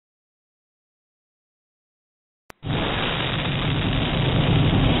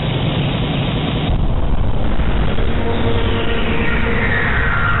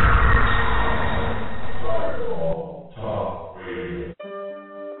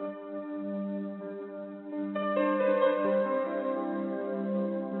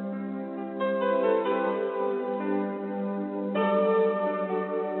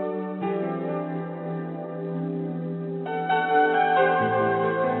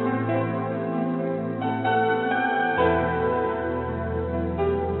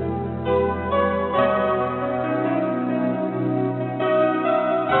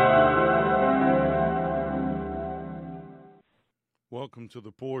to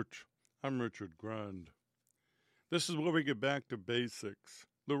The Porch. I'm Richard Grund. This is where we get back to basics,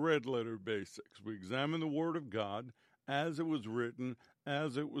 the red letter basics. We examine the Word of God as it was written,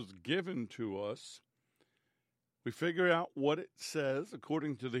 as it was given to us. We figure out what it says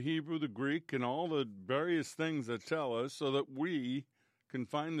according to the Hebrew, the Greek, and all the various things that tell us so that we can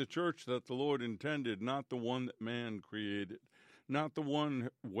find the church that the Lord intended, not the one that man created, not the one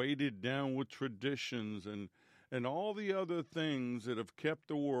weighted down with traditions and all the other things that have kept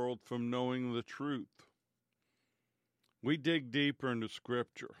the world from knowing the truth. We dig deeper into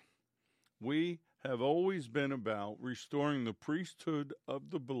Scripture. We have always been about restoring the priesthood of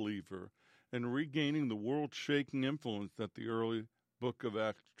the believer and regaining the world-shaking influence that the early book of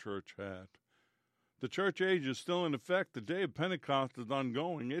Acts church had. The church age is still in effect. The day of Pentecost is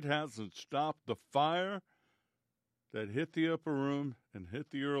ongoing. It hasn't stopped. The fire that hit the upper room and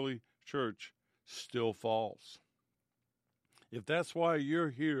hit the early church still falls. If that's why you're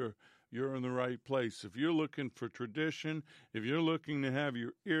here, you're in the right place. If you're looking for tradition, if you're looking to have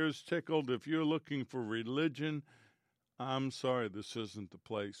your ears tickled, if you're looking for religion, I'm sorry, this isn't the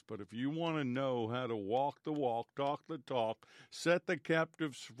place. But if you want to know how to walk the walk, talk the talk, set the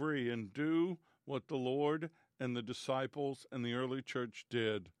captives free, and do what the Lord and the disciples and the early church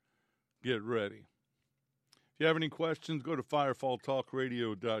did, get ready. If you have any questions, go to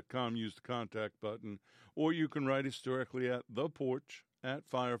firefalltalkradio.com, use the contact button, or you can write us directly at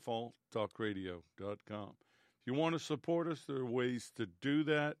theporch@firefalltalkradio.com. If you want to support us, there are ways to do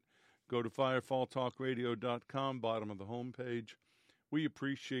that. Go to firefalltalkradio.com, bottom of the homepage. We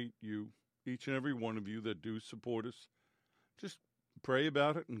appreciate you, each and every one of you that do support us. Just pray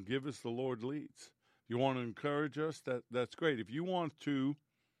about it and give as the Lord leads. If you want to encourage us, that's great. If you want to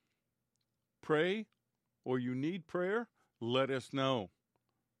pray or you need prayer, let us know.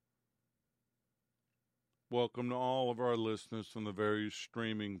 Welcome to all of our listeners from the various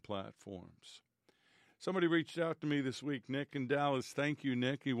streaming platforms. Somebody reached out to me this week, Nick in Dallas. Thank you,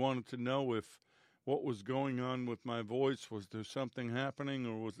 Nick. He wanted to know if what was going on with my voice. Was there something happening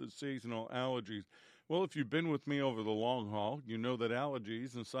or was it seasonal allergies? Well, if you've been with me over the long haul, you know that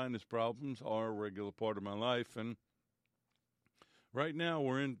allergies and sinus problems are a regular part of my life. And right now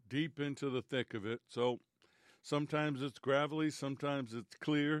we're deep into the thick of it. So sometimes it's gravelly, sometimes it's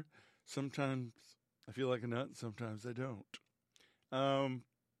clear, sometimes I feel like a nut, sometimes I don't.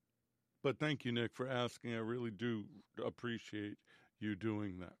 But thank you, Nick, for asking. I really do appreciate you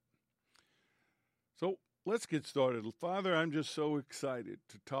doing that. So let's get started. Father, I'm just so excited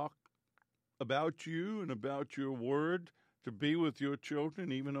to talk about you and about your word, to be with your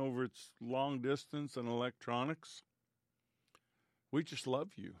children, even over its long distance and electronics. We just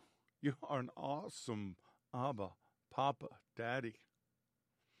love you. You are an awesome Abba, Papa, Daddy.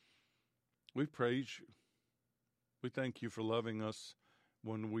 We praise you. We thank you for loving us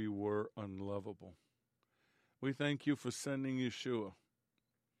when we were unlovable. We thank you for sending Yeshua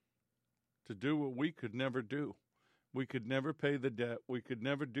to do what we could never do. We could never pay the debt. We could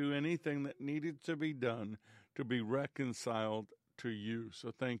never do anything that needed to be done to be reconciled to you.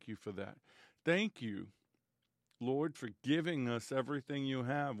 So thank you for that. Thank you, Lord, for giving us everything you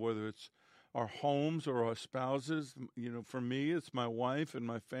have, whether it's our homes or our spouses. You know, for me, it's my wife and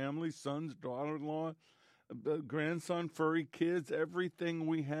my family, sons, daughter-in-law, grandson, furry kids. Everything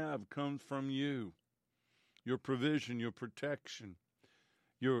we have comes from you. Your provision, your protection,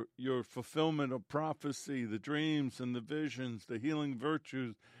 your fulfillment of prophecy, the dreams and the visions, the healing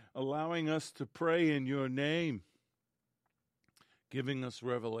virtues, allowing us to pray in your name, giving us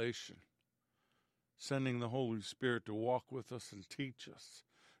revelation, sending the Holy Spirit to walk with us and teach us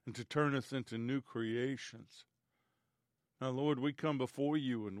and to turn us into new creations. Now, Lord, we come before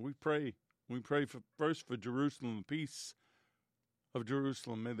you and we pray. We pray first for Jerusalem, the peace of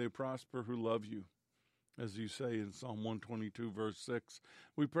Jerusalem. May they prosper who love you, as you say in Psalm 122, verse 6.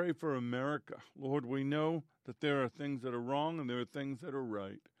 We pray for America. Lord, we know that there are things that are wrong and there are things that are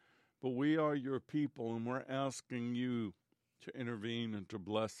right, but we are your people and we're asking you to intervene and to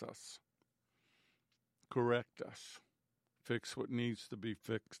bless us, correct us, fix what needs to be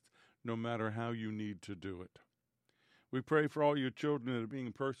fixed, no matter how you need to do it. We pray for all your children that are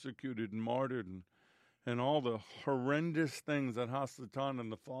being persecuted and martyred and all the horrendous things that Hasatan and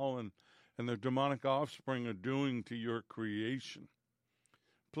the fallen and their demonic offspring are doing to your creation.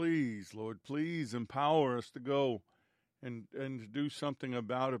 Please, Lord, please empower us to go and to do something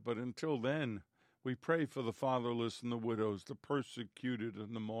about it. But until then, we pray for the fatherless and the widows, the persecuted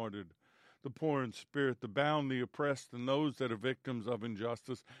and the martyred, the poor in spirit, the bound, the oppressed, and those that are victims of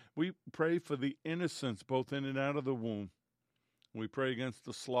injustice. We pray for the innocents, both in and out of the womb. We pray against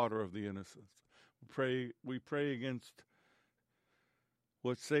the slaughter of the innocents. We pray against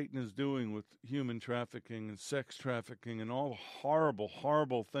what Satan is doing with human trafficking and sex trafficking and all the horrible,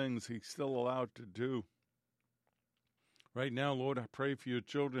 horrible things he's still allowed to do. Right now, Lord, I pray for your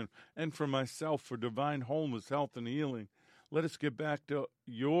children and for myself for divine wholeness, health, and healing. Let us get back to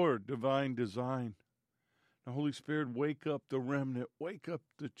your divine design. Now, Holy Spirit, wake up the remnant, wake up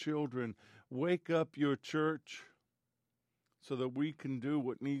the children, wake up your church so that we can do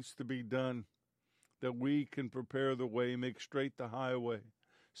what needs to be done, that we can prepare the way, make straight the highway,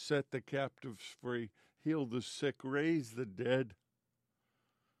 set the captives free, heal the sick, raise the dead.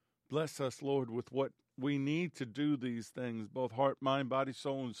 Bless us, Lord, with what we need to do these things, both heart, mind, body,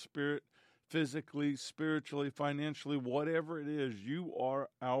 soul, and spirit, physically, spiritually, financially, whatever it is. You are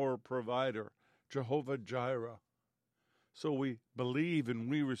our provider, Jehovah Jireh. So we believe and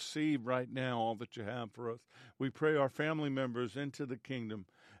we receive right now all that you have for us. We pray our family members into the kingdom.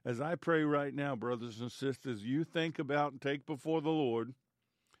 As I pray right now, brothers and sisters, you think about and take before the Lord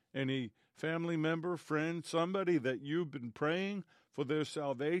any family member, friend, somebody that you've been praying for their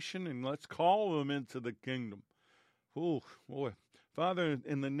salvation, and let's call them into the kingdom. Oh, boy. Father,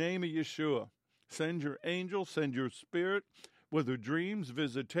 in the name of Yeshua, send your angel, send your spirit, whether dreams,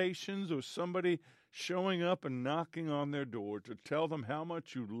 visitations, or somebody showing up and knocking on their door to tell them how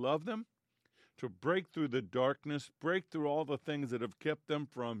much you love them, to break through the darkness, break through all the things that have kept them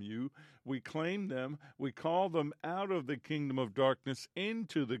from you. We claim them. We call them out of the kingdom of darkness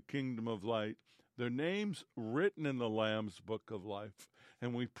into the kingdom of light. Their names written in the Lamb's book of life.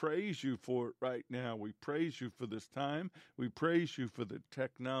 And we praise you for it right now. We praise you for this time. We praise you for the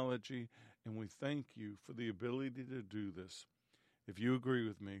technology. And we thank you for the ability to do this. If you agree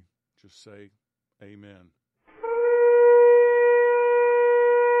with me, just say amen.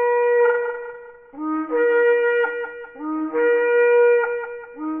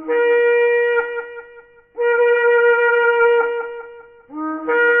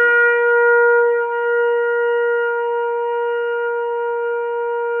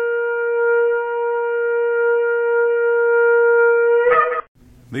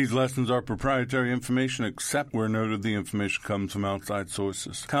 These lessons are proprietary information except where noted the information comes from outside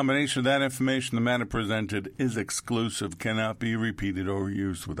sources. Combination of that information, the matter presented is exclusive, cannot be repeated or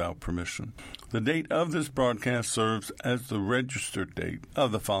used without permission. The date of this broadcast serves as the registered date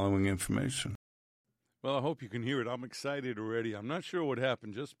of the following information. Well, I hope you can hear it. I'm excited already. I'm not sure what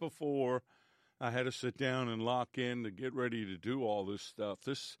happened just before I had to sit down and lock in to get ready to do all this stuff.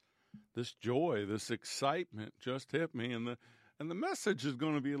 This joy, this excitement just hit me, and the message is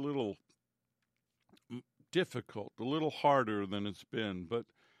going to be a little difficult, a little harder than it's been, but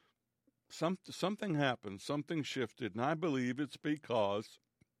something happened, something shifted, and I believe it's because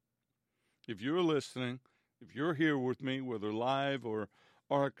if you're listening, if you're here with me, whether live or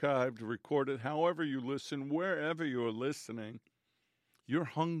archived, recorded, however you listen, wherever you're listening, you're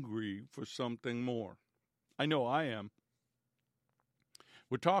hungry for something more. I know I am.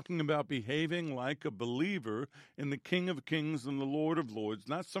 We're talking about behaving like a believer in the King of Kings and the Lord of Lords,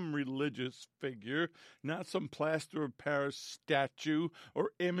 not some religious figure, not some plaster of Paris statue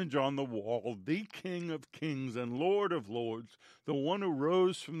or image on the wall, the King of Kings and Lord of Lords, the one who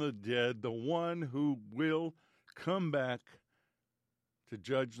rose from the dead, the one who will come back to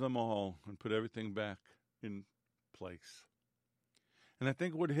judge them all and put everything back in place. And I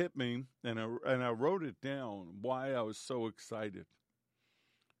think what hit me, and I wrote it down, why I was so excited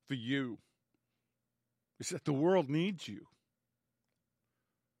for you, is that the world needs you.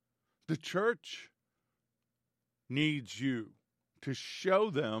 The church needs you to show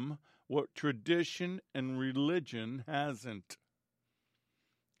them what tradition and religion hasn't.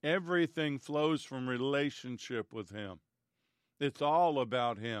 Everything flows from relationship with him. It's all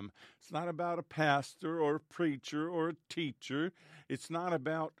about him. It's not about a pastor or a preacher or a teacher. It's not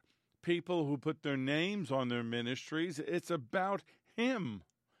about people who put their names on their ministries. It's about him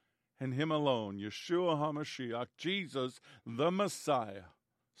and him alone, Yeshua HaMashiach, Jesus, the Messiah,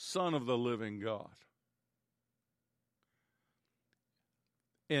 Son of the living God.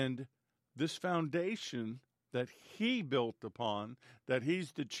 And this foundation that he built upon, that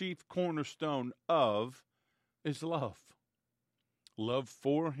he's the chief cornerstone of, is love. Love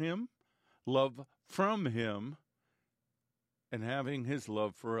for him, love from him, and having his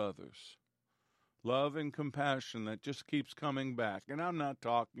love for others. Love and compassion that just keeps coming back. And I'm not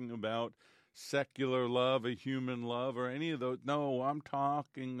talking about secular love, a human love, or any of those. No, I'm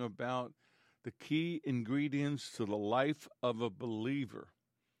talking about the key ingredients to the life of a believer.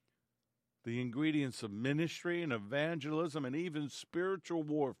 The ingredients of ministry and evangelism and even spiritual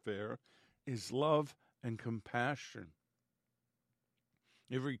warfare is love and compassion.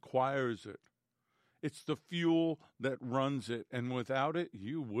 It requires it. It's the fuel that runs it, and without it,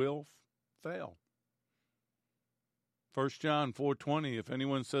 you will fail. 1 John 4:20, if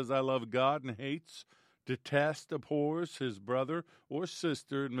anyone says, I love God and hates, detests, abhors his brother or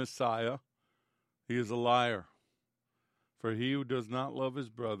sister in Messiah, he is a liar. For he who does not love his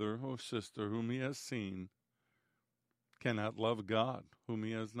brother or sister whom he has seen cannot love God whom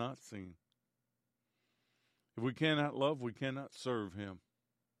he has not seen. If we cannot love, we cannot serve him.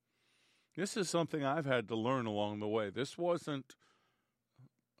 This is something I've had to learn along the way. This wasn't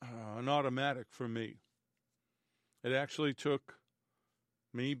an automatic for me. It actually took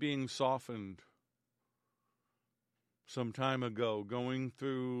me being softened some time ago, going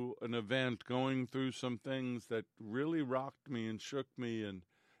through an event, going through some things that really rocked me and shook me and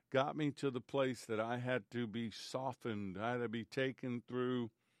got me to the place that I had to be softened. I had to be taken through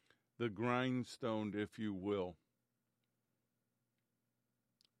the grindstone, if you will.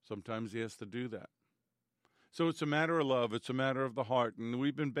 Sometimes he has to do that. So it's a matter of love. It's a matter of the heart. And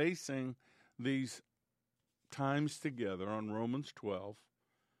we've been basing these times together on Romans 12,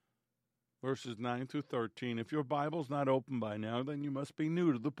 verses 9 through 13. If your Bible's not open by now, then you must be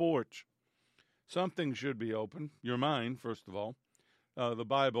new to the porch. Something should be open. Your mind, first of all. The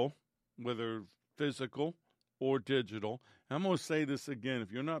Bible, whether physical or digital. I'm going to say this again.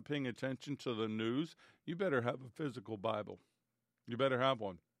 If you're not paying attention to the news, you better have a physical Bible. You better have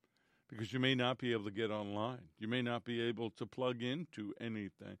one. Because you may not be able to get online. You may not be able to plug into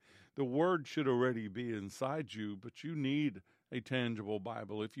anything. The Word should already be inside you, but you need a tangible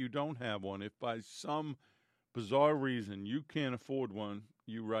Bible. If you don't have one, if by some bizarre reason you can't afford one,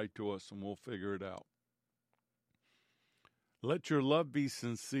 you write to us and we'll figure it out. Let your love be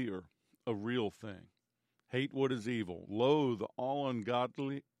sincere, a real thing. Hate what is evil. Loathe all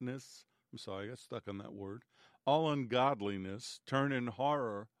ungodliness. I got stuck on that word. All ungodliness. Turn in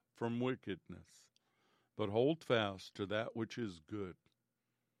horror from wickedness, but hold fast to that which is good.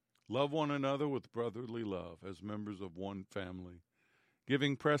 Love one another with brotherly love as members of one family,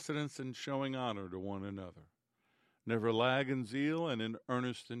 giving precedence and showing honor to one another. Never lag in zeal and in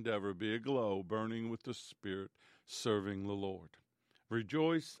earnest endeavor. Be aglow, burning with the Spirit, serving the Lord.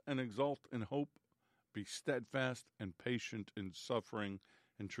 Rejoice and exult in hope. Be steadfast and patient in suffering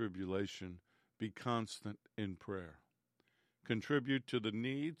and tribulation. Be constant in prayer. Contribute to the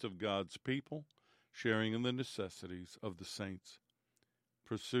needs of God's people, sharing in the necessities of the saints.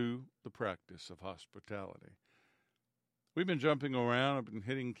 Pursue the practice of hospitality. We've been jumping around, I've been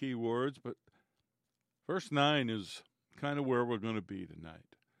hitting key words, but verse 9 is kind of where we're going to be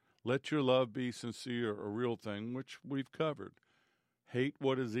tonight. Let your love be sincere, a real thing, which we've covered. Hate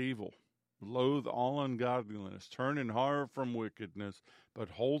what is evil. Loathe all ungodliness. Turn in horror from wickedness, but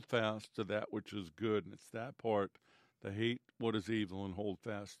hold fast to that which is good. And it's that part, the hate what is evil and hold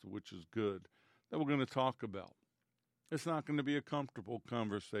fast to which is good, that we're going to talk about. It's not going to be a comfortable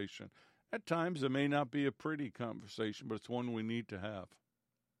conversation. At times, it may not be a pretty conversation, but it's one we need to have.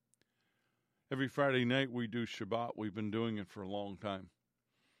 Every Friday night, we do Shabbat. We've been doing it for a long time.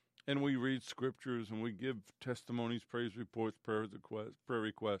 And we read scriptures, and we give testimonies, praise reports, prayer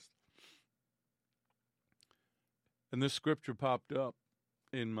requests. And this scripture popped up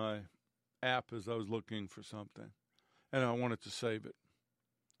in my app as I was looking for something, and I wanted to save it.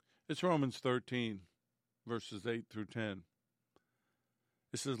 It's Romans 13, verses 8 through 10.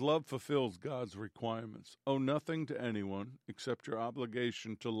 It says, love fulfills God's requirements. Owe nothing to anyone except your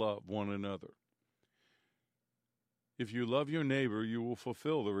obligation to love one another. If you love your neighbor, you will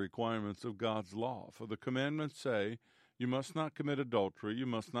fulfill the requirements of God's law. For the commandments say, you must not commit adultery, you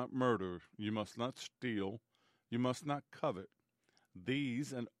must not murder, you must not steal, you must not covet.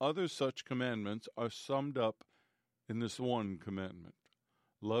 These and other such commandments are summed up in this one commandment.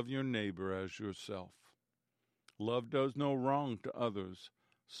 Love your neighbor as yourself. Love does no wrong to others,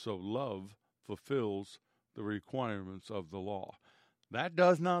 so love fulfills the requirements of the law. That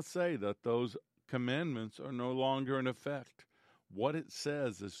does not say that those commandments are no longer in effect. What it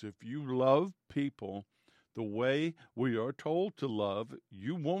says is if you love people the way we are told to love,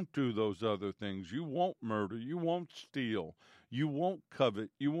 you won't do those other things. You won't murder. You won't steal. You won't covet.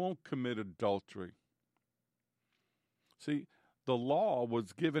 You won't commit adultery. See, the law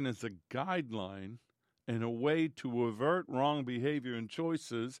was given as a guideline and a way to avert wrong behavior and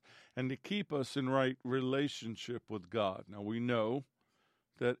choices and to keep us in right relationship with God. Now, we know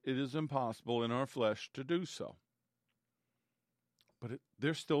that it is impossible in our flesh to do so. But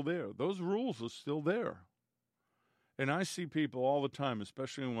they're still there. Those rules are still there. And I see people all the time,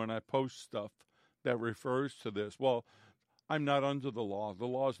 especially when I post stuff that refers to this. Well, I'm not under the law. The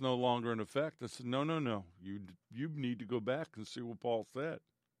law is no longer in effect. I said, no. You need to go back and see what Paul said.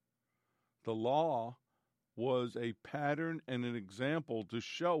 The law was a pattern and an example to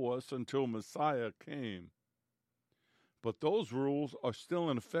show us until Messiah came. But those rules are still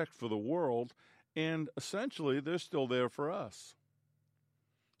in effect for the world, and essentially they're still there for us.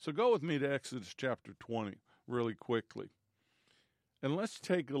 So go with me to Exodus chapter 20 really quickly. And let's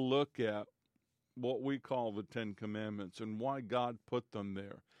take a look at what we call the Ten Commandments and why God put them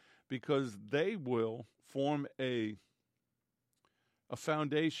there. Because they will form a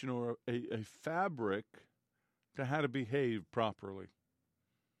foundation or a fabric to how to behave properly.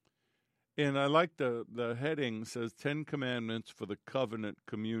 And I like the heading says 10 Commandments for the Covenant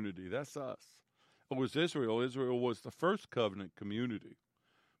Community. That's us. It was Israel. Israel was the first covenant community.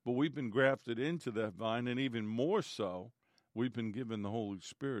 But we've been grafted into that vine, and even more so, we've been given the Holy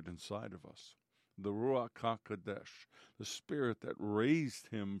Spirit inside of us. The Ruach HaKodesh, the Spirit that raised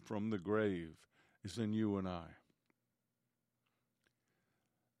him from the grave, is in you and I.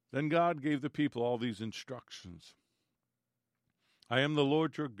 Then God gave the people all these instructions. I am the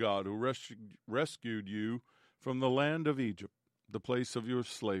Lord your God who rescued you from the land of Egypt, the place of your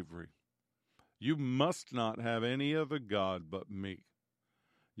slavery. You must not have any other God but me.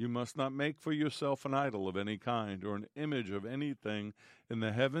 You must not make for yourself an idol of any kind or an image of anything in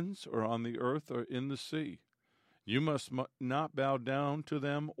the heavens or on the earth or in the sea. You must not bow down to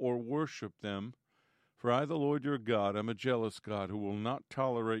them or worship them. For I, the Lord your God, am a jealous God who will not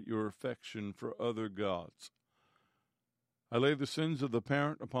tolerate your affection for other gods. I lay the sins of the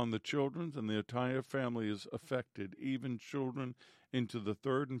parent upon the children, and the entire family is affected, even children into the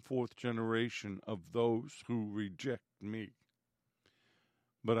third and fourth generation of those who reject me.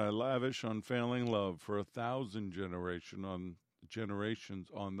 But I lavish unfailing love for 1,000 generations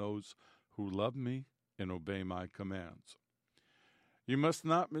on those who love me and obey my commands. You must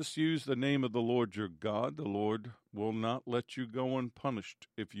not misuse the name of the Lord your God. The Lord will not let you go unpunished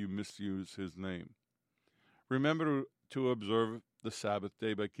if you misuse his name. Remember to observe the Sabbath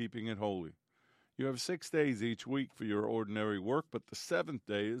day by keeping it holy. You have 6 days each week for your ordinary work, but the seventh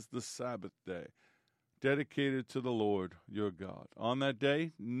day is the Sabbath day, dedicated to the Lord your God. On that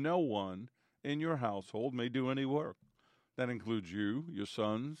day, no one in your household may do any work. That includes you, your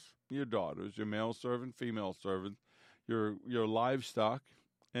sons, your daughters, your male servant, female servant, your livestock,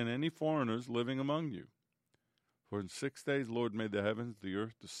 and any foreigners living among you. For in 6 days the Lord made the heavens, the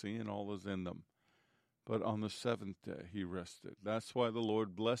earth, the sea, and all is in them. But on the seventh day he rested. That's why the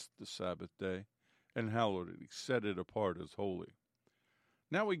Lord blessed the Sabbath day and hallowed it. He set it apart as holy.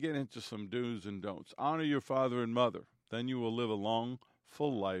 Now we get into some do's and don'ts. Honor your father and mother. Then you will live a long,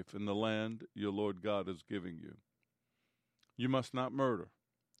 full life in the land your Lord God is giving you. You must not murder.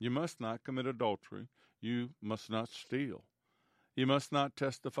 You must not commit adultery. You must not steal. You must not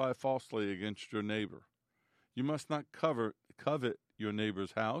testify falsely against your neighbor. You must not covet your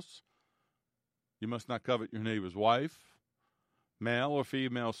neighbor's house. You must not covet your neighbor's wife, male or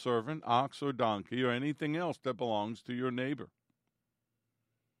female servant, ox or donkey, or anything else that belongs to your neighbor.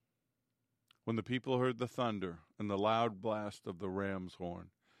 When the people heard the thunder and the loud blast of the ram's horn,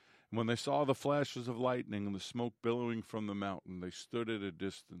 and when they saw the flashes of lightning and the smoke billowing from the mountain, they stood at a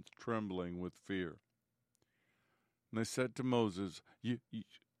distance, trembling with fear. And they said to Moses,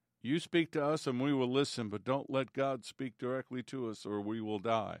 You speak to us and we will listen, but don't let God speak directly to us or we will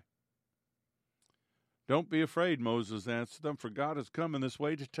die. Don't be afraid, Moses answered them, for God has come in this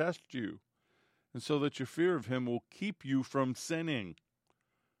way to test you, and so that your fear of him will keep you from sinning.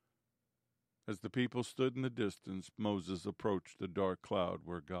 As the people stood in the distance, Moses approached the dark cloud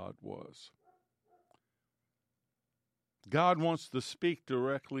where God was. God wants to speak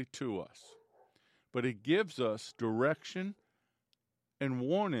directly to us, but he gives us direction and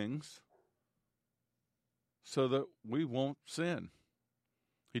warnings so that we won't sin.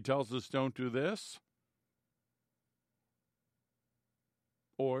 He tells us, don't do this,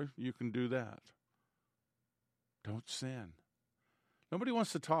 or you can do that. Don't sin. Nobody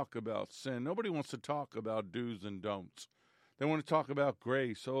wants to talk about sin. Nobody wants to talk about do's and don'ts. They want to talk about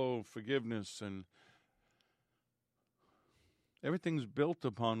grace, forgiveness, and everything's built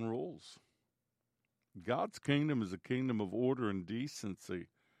upon rules. God's kingdom is a kingdom of order and decency.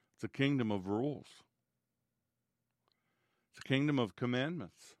 It's a kingdom of rules. It's a kingdom of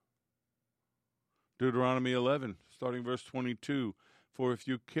commandments. Deuteronomy 11, starting verse 22, for if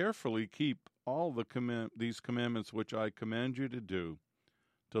you carefully keep all these commandments which I command you to do,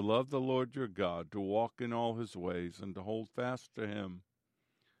 to love the Lord your God, to walk in all his ways, and to hold fast to him,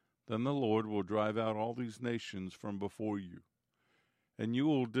 then the Lord will drive out all these nations from before you, and you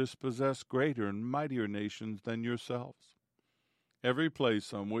will dispossess greater and mightier nations than yourselves. Every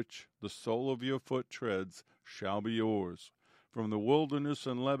place on which the sole of your foot treads shall be yours, from the wilderness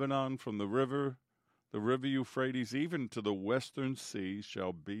and Lebanon, from the river Euphrates, even to the western sea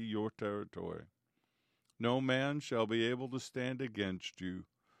shall be your territory. No man shall be able to stand against you.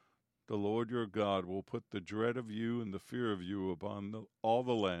 The Lord your God will put the dread of you and the fear of you upon all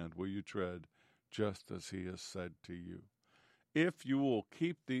the land where you tread, just as he has said to you. If you will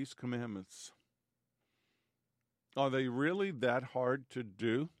keep these commandments. Are they really that hard to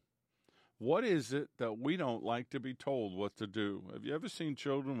do? What is it that we don't like to be told what to do? Have you ever seen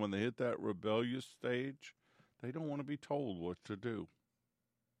children when they hit that rebellious stage? They don't want to be told what to do.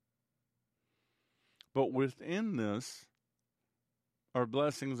 But within this are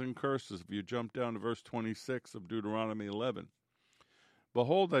blessings and curses. If you jump down to verse 26 of Deuteronomy 11.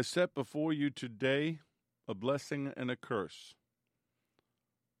 Behold, I set before you today a blessing and a curse.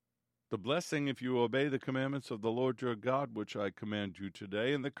 The blessing, if you obey the commandments of the Lord your God, which I command you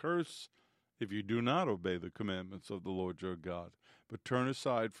today, and the curse, if you do not obey the commandments of the Lord your God, but turn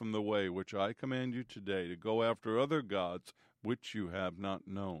aside from the way which I command you today to go after other gods which you have not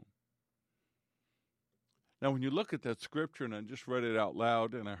known. Now, when you look at that scripture, and I just read it out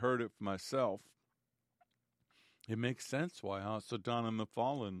loud, and I heard it for myself, it makes sense why Satan and the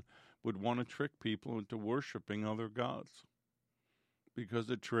fallen would want to trick people into worshiping other gods, because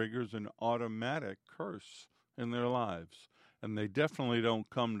it triggers an automatic curse in their lives, and they definitely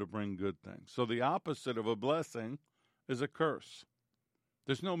don't come to bring good things. So the opposite of a blessing is a curse.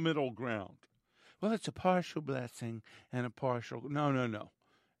 There's no middle ground. Well, it's a partial blessing and a partial... No.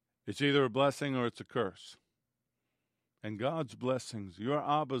 It's either a blessing or it's a curse. And God's blessings, your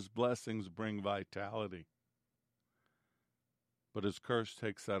Abba's blessings, bring vitality. But his curse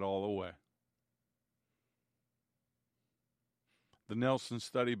takes that all away. The Nelson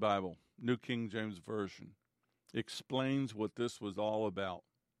Study Bible, New King James Version, explains what this was all about.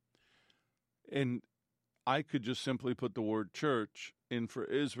 And I could just simply put the word church in for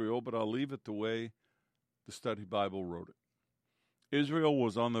Israel, but I'll leave it the way the Study Bible wrote it. Israel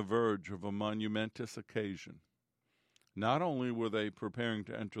was on the verge of a monumentous occasion. Not only were they preparing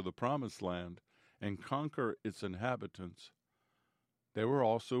to enter the Promised Land and conquer its inhabitants, they were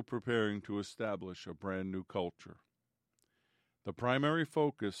also preparing to establish a brand new culture. The primary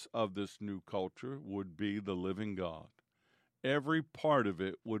focus of this new culture would be the living God. Every part of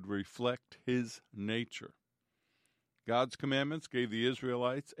it would reflect his nature. God's commandments gave the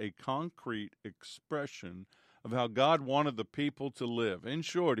Israelites a concrete expression of how God wanted the people to live. In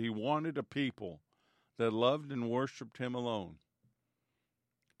short, he wanted a people that loved and worshiped him alone.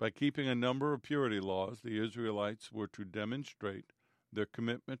 By keeping a number of purity laws, the Israelites were to demonstrate their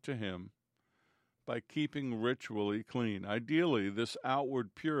commitment to him by keeping ritually clean. Ideally, this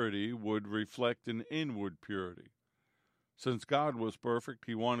outward purity would reflect an inward purity. Since God was perfect,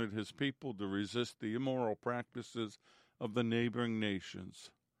 he wanted his people to resist the immoral practices of the neighboring nations.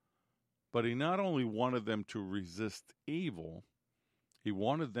 But he not only wanted them to resist evil, he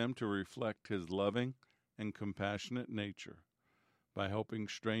wanted them to reflect his loving and compassionate nature by helping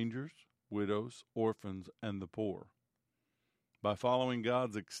strangers, widows, orphans, and the poor. By following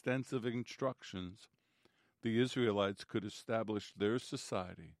God's extensive instructions, the Israelites could establish their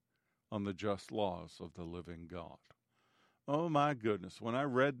society on the just laws of the living God. Oh my goodness, when I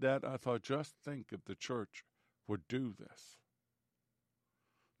read that, I thought, just think if the church would do this.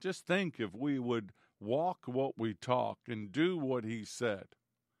 Just think if we would walk what we talk and do what he said.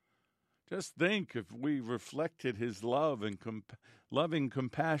 Just think if we reflected his love and loving,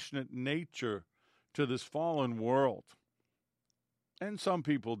 compassionate nature to this fallen world. And some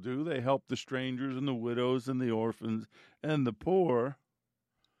people do. They help the strangers and the widows and the orphans and the poor.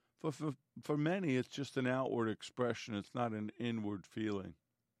 For many, it's just an outward expression. It's not an inward feeling.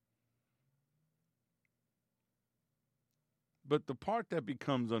 But the part that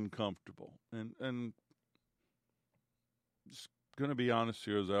becomes uncomfortable, and just going to be honest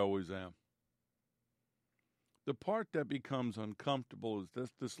here as I always am, the part that becomes uncomfortable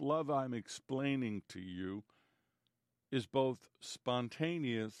is this love I'm explaining to you is both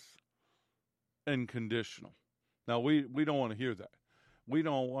spontaneous and conditional. Now, we don't want to hear that. We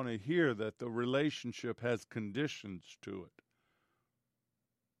don't want to hear that the relationship has conditions to it.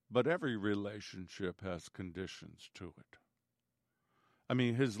 But every relationship has conditions to it. I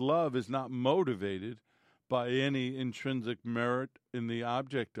mean, his love is not motivated by any intrinsic merit in the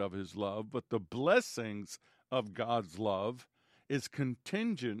object of his love, but the blessings of God's love is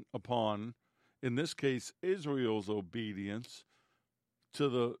contingent upon, in this case, Israel's obedience to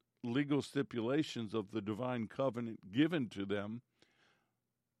the legal stipulations of the divine covenant given to them,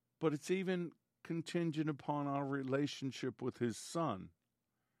 but it's even contingent upon our relationship with his Son.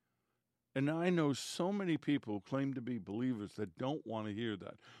 And I know so many people who claim to be believers that don't want to hear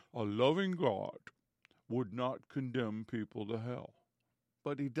that. A loving God would not condemn people to hell.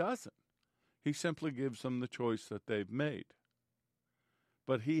 But he doesn't. He simply gives them the choice that they've made.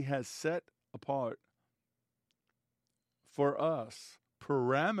 But he has set apart for us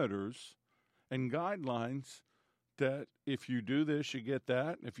parameters and guidelines that if you do this, you get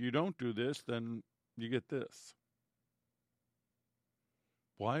that. If you don't do this, then you get this.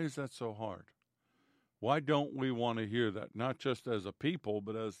 Why is that so hard? Why don't we want to hear that? Not just as a people,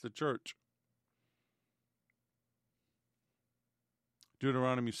 but as the church.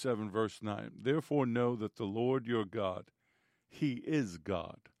 Deuteronomy 7, verse 9. Therefore know that the Lord your God, he is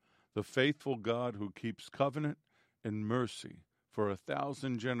God, the faithful God who keeps covenant and mercy for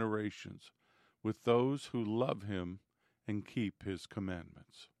 1,000 generations with those who love him and keep his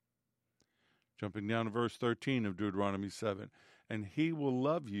commandments. Jumping down to verse 13 of Deuteronomy 7. And he will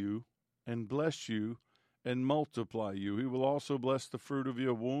love you and bless you and multiply you. He will also bless the fruit of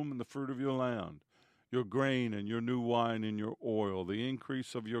your womb and the fruit of your land, your grain and your new wine and your oil, the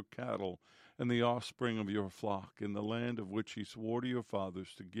increase of your cattle and the offspring of your flock in the land of which he swore to your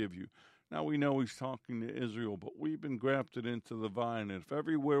fathers to give you. Now we know he's talking to Israel, but we've been grafted into the vine, and if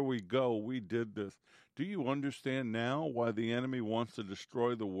everywhere we go we did this, do you understand now why the enemy wants to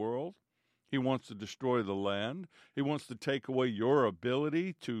destroy the world? He wants to destroy the land. He wants to take away your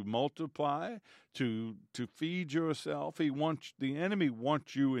ability to multiply, to feed yourself. The enemy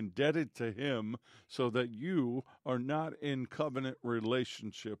wants you indebted to him so that you are not in covenant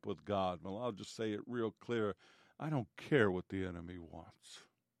relationship with God. Well, I'll just say it real clear. I don't care what the enemy wants.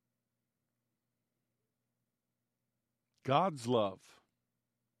 God's love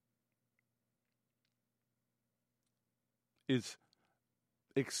is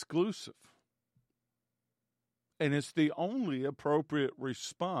exclusive. And it's the only appropriate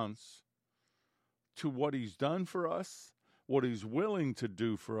response to what he's done for us, what he's willing to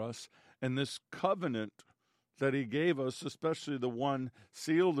do for us, and this covenant that he gave us, especially the one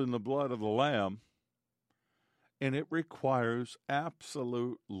sealed in the blood of the Lamb. And it requires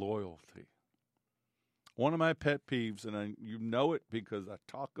absolute loyalty. One of my pet peeves, and you know it because I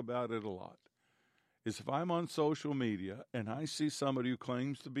talk about it a lot, is if I'm on social media and I see somebody who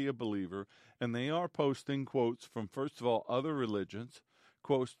claims to be a believer and they are posting quotes from, first of all, other religions,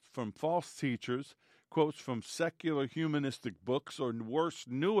 quotes from false teachers, quotes from secular humanistic books or worse,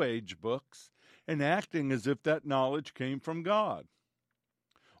 New Age books, and acting as if that knowledge came from God,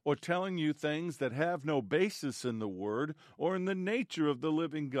 or telling you things that have no basis in the Word or in the nature of the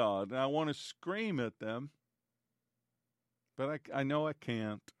living God. And I want to scream at them, but I know I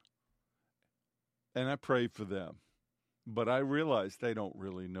can't. And I pray for them. But I realize they don't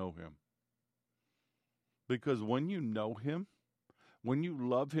really know him. Because when you know him, when you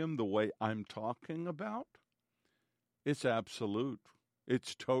love him the way I'm talking about, it's absolute.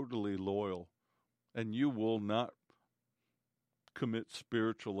 It's totally loyal. And you will not commit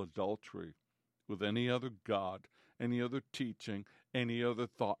spiritual adultery with any other God, any other teaching, any other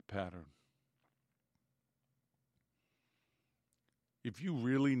thought pattern. If you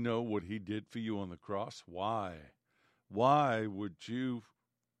really know what he did for you on the cross, why? Why would you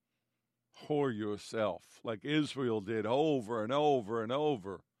whore yourself like Israel did over and over and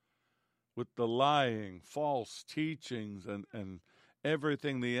over with the lying, false teachings and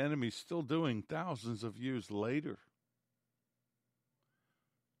everything the enemy's still doing thousands of years later?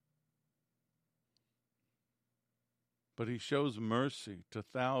 But he shows mercy to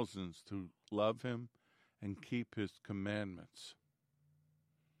thousands who love him and keep his commandments.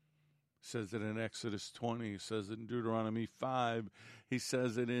 He says it in Exodus 20. He says it in Deuteronomy 5. He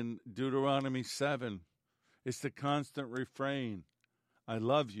says it in Deuteronomy 7. It's the constant refrain. I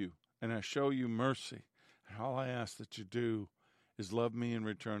love you and I show you mercy. And all I ask that you do is love me in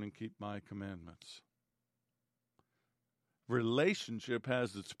return and keep my commandments. Relationship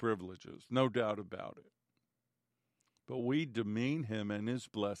has its privileges, no doubt about it. But we demean him and his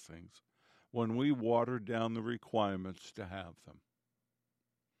blessings when we water down the requirements to have them.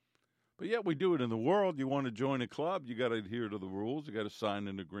 But yet we do it in the world. You want to join a club, you got to adhere to the rules. You got to sign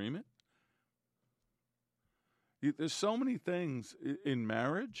an agreement. There's so many things in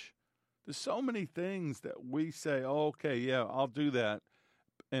marriage. There's so many things that we say, oh, okay, yeah, I'll do that,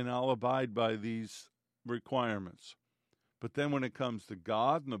 and I'll abide by these requirements. But then when it comes to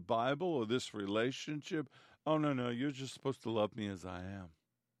God and the Bible or this relationship, oh, no, you're just supposed to love me as I am.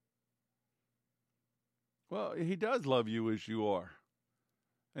 Well, he does love you as you are.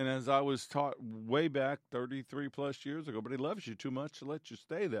 And as I was taught way back 33 plus years ago, but he loves you too much to let you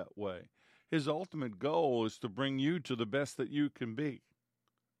stay that way. His ultimate goal is to bring you to the best that you can be.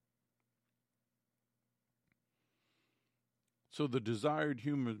 So the desired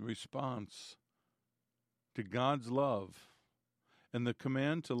human response to God's love and the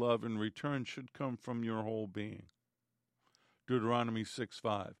command to love in return should come from your whole being. Deuteronomy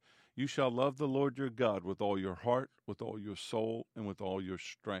 6:5. You shall love the Lord your God with all your heart, with all your soul, and with all your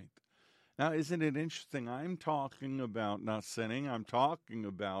strength. Now, isn't it interesting? I'm talking about not sinning. I'm talking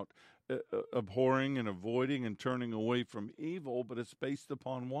about abhorring and avoiding and turning away from evil, but it's based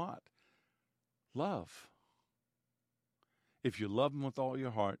upon what? Love. If you love him with all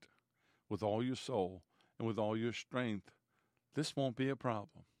your heart, with all your soul, and with all your strength, this won't be a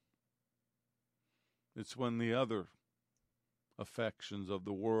problem. It's when the other affections of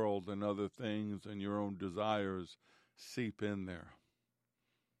the world and other things and your own desires seep in there.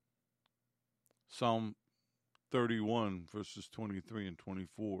 Psalm 31, verses 23 and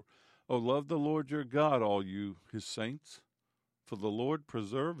 24. Oh, love the Lord your God, all you his saints, for the Lord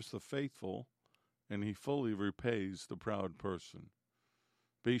preserves the faithful, and he fully repays the proud person.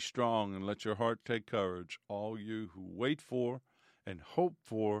 Be strong and let your heart take courage, all you who wait for and hope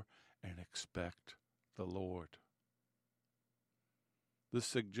for and expect the Lord. This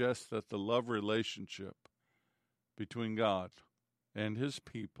suggests that the love relationship between God and his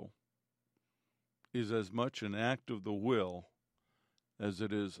people is as much an act of the will as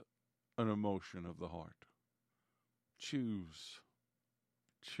it is an emotion of the heart. Choose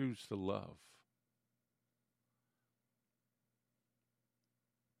to love.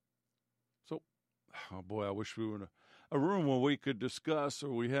 So, oh boy, I wish we were in a room where we could discuss,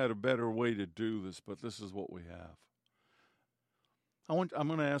 or we had a better way to do this, but this is what we have. I'm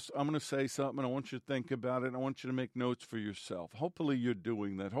going to say something, and I want you to think about it, and I want you to make notes for yourself. Hopefully you're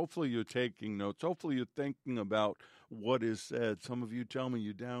doing that. Hopefully you're taking notes. Hopefully you're thinking about what is said. Some of you tell me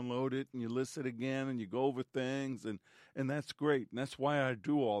you download it, and you listen again, and you go over things, and that's great, and that's why I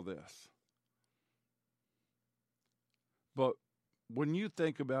do all this. But when you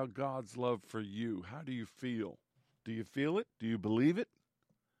think about God's love for you, how do you feel? Do you feel it? Do you believe it?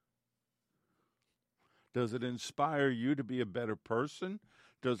 Does it inspire you to be a better person?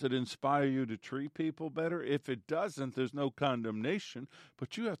 Does it inspire you to treat people better? If it doesn't, there's no condemnation,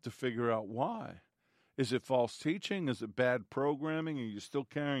 but you have to figure out why. Is it false teaching? Is it bad programming? Are you still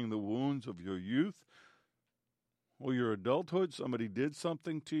carrying the wounds of your youth or your adulthood? Somebody did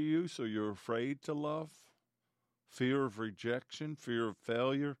something to you, so you're afraid to love? Fear of rejection, fear of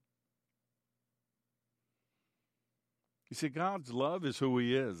failure? You see, God's love is who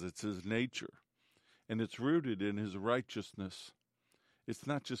he is. It's his nature. And it's rooted in his righteousness. It's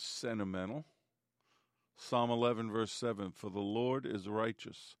not just sentimental. Psalm 11, verse 7, for the Lord is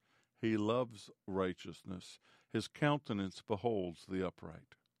righteous. He loves righteousness. His countenance beholds the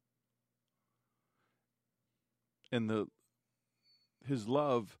upright. And his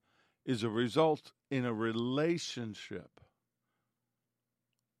love is a result in a relationship,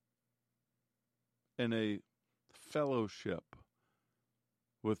 in a fellowship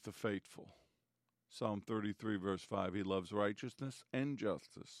with the faithful. Psalm 33, verse 5, he loves righteousness and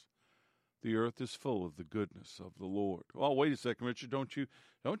justice. The earth is full of the goodness of the Lord. Oh, wait a second, Richard. Don't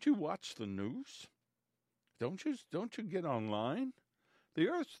you watch the news? Don't you get online? The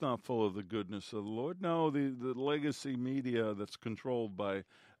earth's not full of the goodness of the Lord. No, the legacy media that's controlled by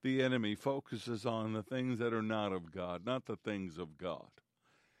the enemy focuses on the things that are not of God, not the things of God.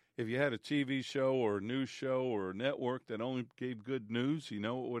 If you had a TV show or a news show or a network that only gave good news, you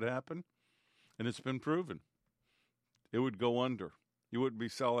know what would happen? And it's been proven. It would go under. You wouldn't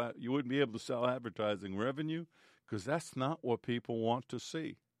be able to sell advertising revenue because that's not what people want to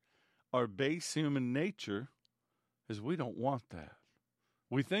see. Our base human nature is we don't want that.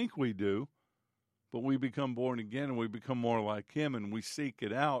 We think we do, but we become born again and we become more like him and we seek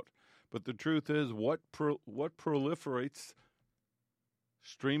it out. But the truth is, what proliferates?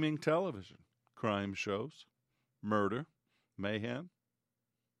 Streaming television, crime shows, murder, mayhem.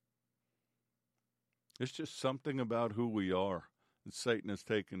 It's just something about who we are, and Satan has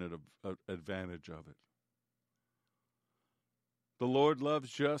taken advantage of it. The Lord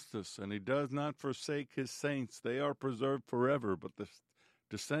loves justice, and he does not forsake his saints. They are preserved forever, but the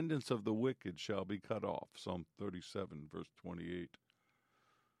descendants of the wicked shall be cut off. Psalm 37, verse 28.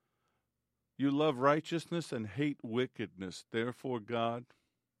 You love righteousness and hate wickedness. Therefore God,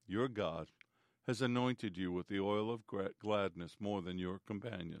 your God, has anointed you with the oil of gladness more than your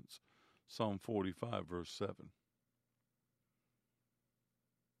companions. Psalm 45, verse 7.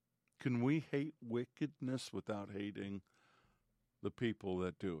 Can we hate wickedness without hating the people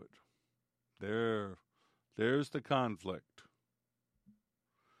that do it? There's the conflict.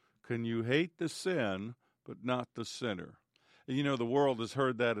 Can you hate the sin, but not the sinner? And you know, the world has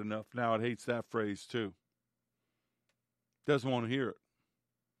heard that enough now. It hates that phrase too. Doesn't want to hear it.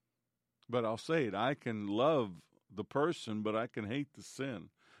 But I'll say it. I can love the person, but I can hate the sin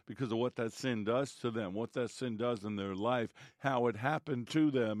because of what that sin does to them, what that sin does in their life, how it happened to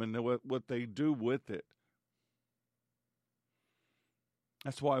them, and what they do with it.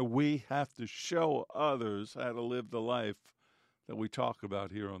 That's why we have to show others how to live the life that we talk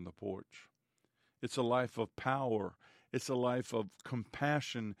about here on the porch. It's a life of power. It's a life of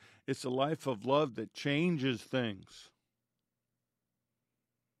compassion. It's a life of love that changes things.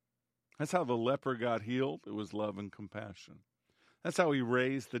 That's how the leper got healed. It was love and compassion. That's how he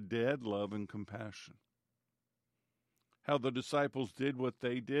raised the dead, love and compassion. How the disciples did what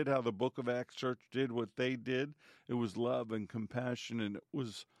they did, how the Book of Acts church did what they did. It was love and compassion, and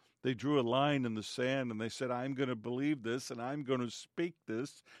they drew a line in the sand, and they said, I'm going to believe this, and I'm going to speak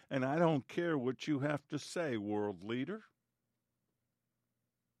this, and I don't care what you have to say, world leader.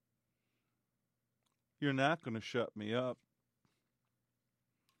 You're not going to shut me up.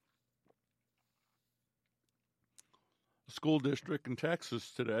 A school district in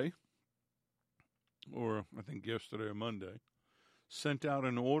Texas today, or I think yesterday or Monday, sent out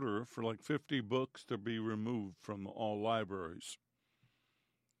an order for like 50 books to be removed from all libraries.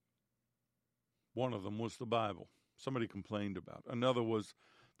 One of them was the Bible. Somebody complained about it. Another was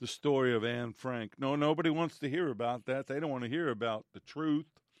the story of Anne Frank. No, nobody wants to hear about that. They don't want to hear about the truth.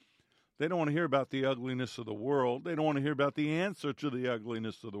 They don't want to hear about the ugliness of the world. They don't want to hear about the answer to the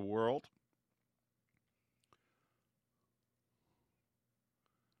ugliness of the world.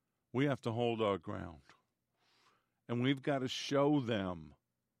 We have to hold our ground. And we've got to show them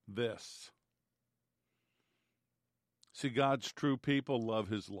this. See, God's true people love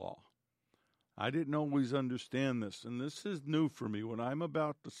his law. I didn't always understand this, and this is new for me. What I'm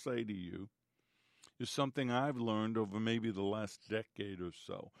about to say to you is something I've learned over maybe the last decade or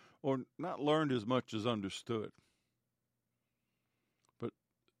so, or not learned as much as understood. But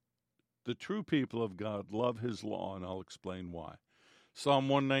the true people of God love his law, and I'll explain why. Psalm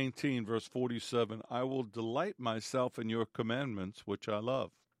 119, verse 47, I will delight myself in your commandments, which I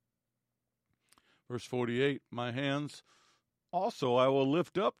love. Verse 48, my hands also I will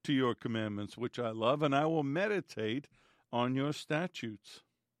lift up to your commandments, which I love, and I will meditate on your statutes.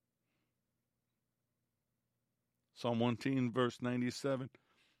 Psalm 119, verse 97,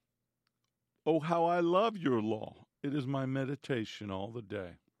 oh, how I love your law. It is my meditation all the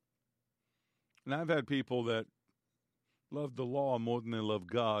day. And I've had people that love the law more than they love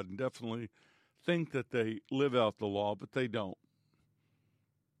God, and definitely think that they live out the law, but they don't.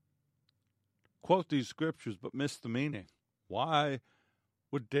 Quote these scriptures, but miss the meaning. Why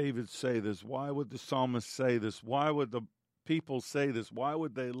would David say this? Why would the psalmist say this? Why would the people say this? Why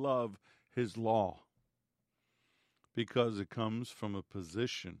would they love his law? Because it comes from a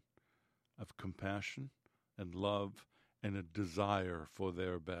position of compassion and love and a desire for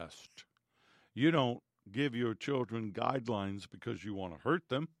their best. You don't give your children guidelines because you want to hurt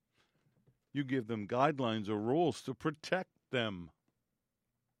them. You give them guidelines or rules to protect them.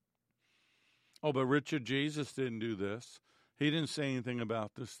 Oh, but Richard, Jesus didn't do this. He didn't say anything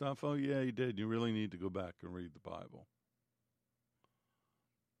about this stuff. Oh, yeah, he did. You really need to go back and read the Bible.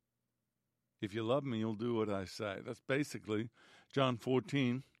 If you love me, you'll do what I say. That's basically John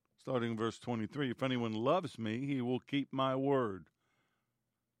 14, starting in verse 23. If anyone loves me, he will keep my word.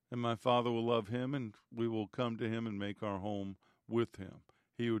 And my Father will love him, and we will come to him and make our home with him.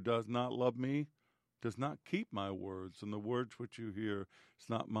 He who does not love me does not keep my words, and the words which you hear is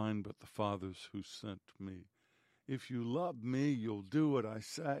not mine, but the Father's who sent me. If you love me, you'll do what I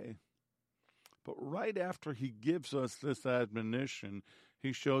say. But right after he gives us this admonition,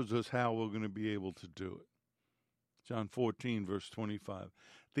 he shows us how we're going to be able to do it. John 14, verse 25.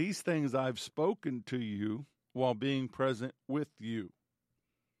 These things I've spoken to you while being present with you.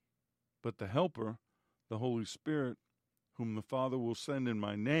 But the Helper, the Holy Spirit, whom the Father will send in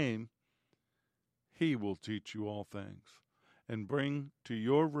my name, he will teach you all things, and bring to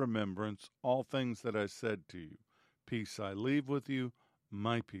your remembrance all things that I said to you. Peace I leave with you,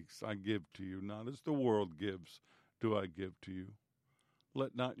 my peace I give to you. Not as the world gives, do I give to you.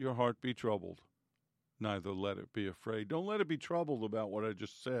 Let not your heart be troubled, neither let it be afraid. Don't let it be troubled about what I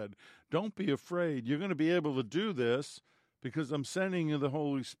just said. Don't be afraid. You're going to be able to do this because I'm sending you the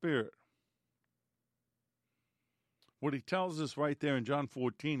Holy Spirit. What he tells us right there in John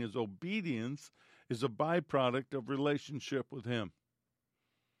 14 is obedience is a byproduct of relationship with him.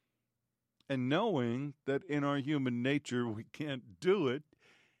 And knowing that in our human nature we can't do it,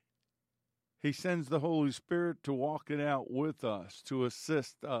 he sends the Holy Spirit to walk it out with us, to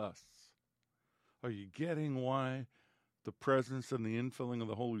assist us. Are you getting why the presence and the infilling of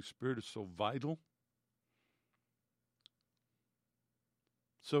the Holy Spirit is so vital?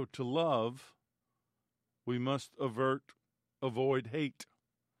 So to love, we must avoid hate.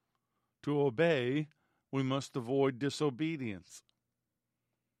 To obey, we must avoid disobedience.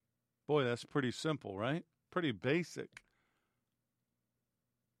 Boy, that's pretty simple, right? Pretty basic.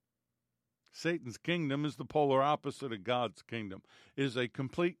 Satan's kingdom is the polar opposite of God's kingdom. It is a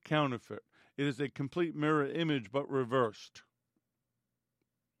complete counterfeit. It is a complete mirror image, but reversed.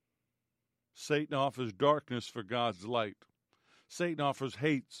 Satan offers darkness for God's light. Satan offers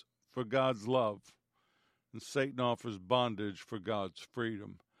hate for God's love. And Satan offers bondage for God's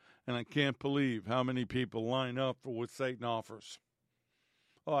freedom. And I can't believe how many people line up for what Satan offers.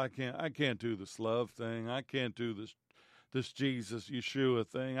 Oh, I can't do this love thing. I can't do this Jesus, Yeshua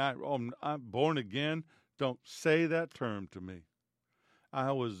thing. I'm born again. Don't say that term to me.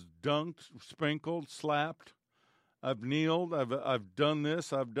 I was dunked, sprinkled, slapped. I've kneeled. I've done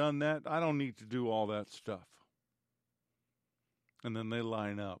this. I've done that. I don't need to do all that stuff. And then they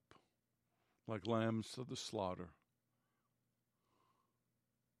line up like lambs to the slaughter.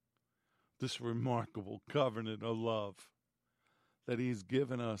 This remarkable covenant of love that he's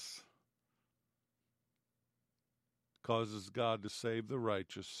given us causes God to save the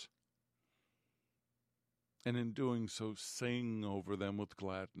righteous, and in doing so sing over them with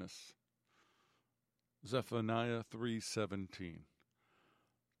gladness. Zephaniah 3:17.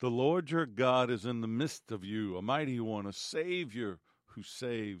 The Lord your God is in the midst of you, a mighty one, a Savior who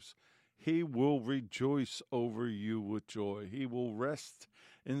saves. He will rejoice over you with joy. He will rest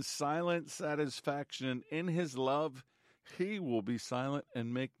in silent satisfaction, and in his love he will be silent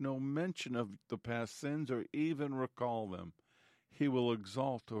and make no mention of the past sins or even recall them. He will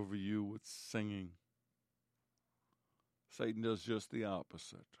exalt over you with singing. Satan does just the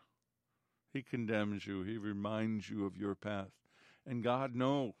opposite. He condemns you. He reminds you of your past. And God,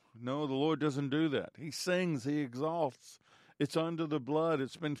 no, the Lord doesn't do that. He sings, he exalts. It's under the blood.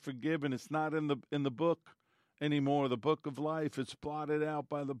 It's been forgiven. It's not in the book anymore, the book of life. It's blotted out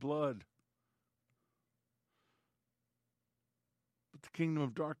by the blood. But the kingdom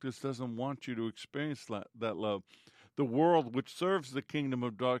of darkness doesn't want you to experience that love. The world which serves the kingdom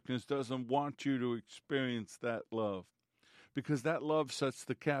of darkness doesn't want you to experience that love, because that love sets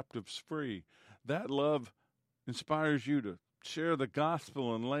the captives free. That love inspires you to share the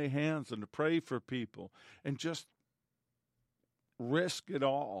gospel and lay hands and to pray for people and just risk it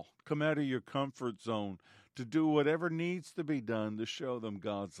all. Come out of your comfort zone to do whatever needs to be done to show them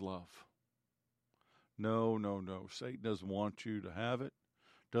God's love. No. Satan doesn't want you to have it,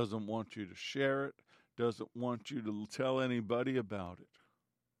 doesn't want you to share it, doesn't want you to tell anybody about it.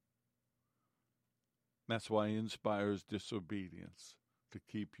 That's why he inspires disobedience, to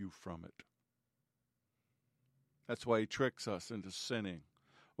keep you from it. That's why he tricks us into sinning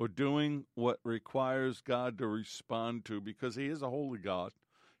or doing what requires God to respond to, because he is a holy God.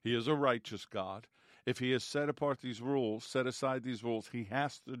 He is a righteous God. If he has set aside these rules, he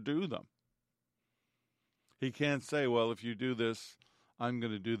has to do them. He can't say, well, if you do this, I'm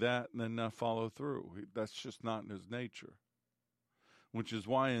going to do that, and then not follow through. That's just not in his nature. Which is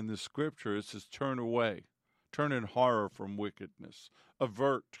why in the scripture it says, turn away. Turn in horror from wickedness.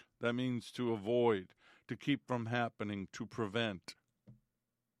 Avert, that means to avoid, to keep from happening, to prevent.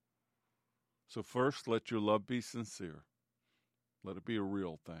 So first, let your love be sincere. Let it be a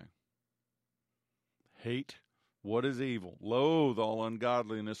real thing. Hate what is evil. Loathe all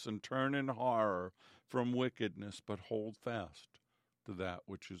ungodliness, and turn in horror from wickedness, but hold fast to that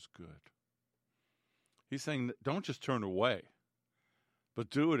which is good. He's saying that don't just turn away, but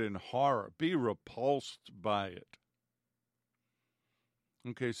do it in horror. Be repulsed by it.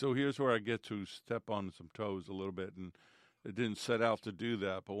 Okay, so here's where I get to step on some toes a little bit, and it didn't set out to do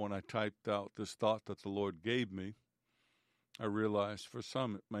that, but when I typed out this thought that the Lord gave me, I realized for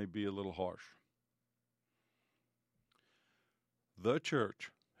some it may be a little harsh. The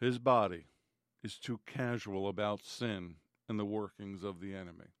church, his body, is too casual about sin and the workings of the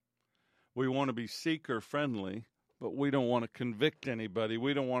enemy. We want to be seeker-friendly, but we don't want to convict anybody.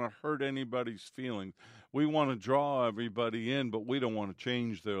 We don't want to hurt anybody's feelings. We want to draw everybody in, but we don't want to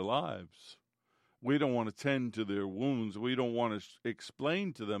change their lives. We don't want to tend to their wounds. We don't want to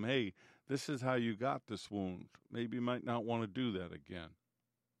explain to them, hey, this is how you got this wound. Maybe you might not want to do that again.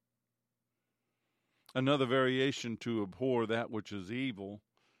 Another variation to abhor that which is evil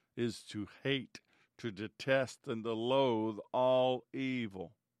is to hate, to detest, and to loathe all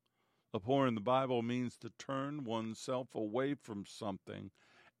evil. Abhor in the Bible means to turn oneself away from something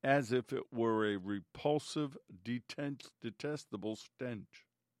as if it were a repulsive, detestable stench.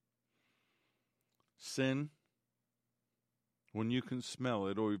 Sin, when you can smell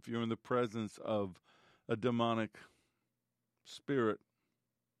it, or if you're in the presence of a demonic spirit,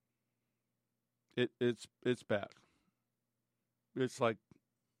 It's bad. It's like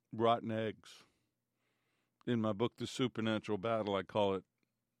rotten eggs. In my book, The Supernatural Battle, I call it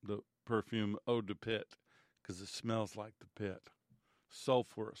the perfume Eau de Pit because it smells like the pit.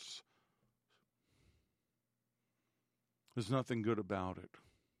 Sulfurous. There's nothing good about it.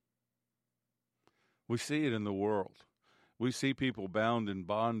 We see it in the world. We see people bound in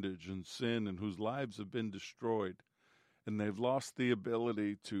bondage and sin and whose lives have been destroyed, and they've lost the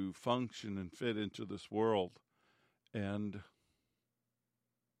ability to function and fit into this world. And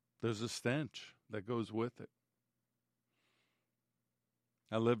there's a stench that goes with it.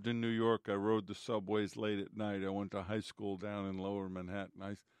 I lived in New York. I rode the subways late at night. I went to high school down in Lower Manhattan.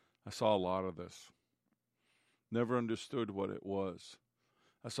 I saw a lot of this. Never understood what it was.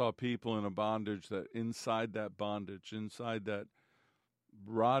 I saw people in a bondage that inside that bondage, inside that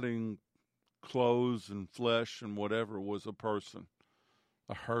rotting clothes and flesh and whatever was a person.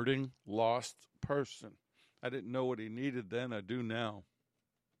 A hurting, lost person. I didn't know what he needed then. I do now.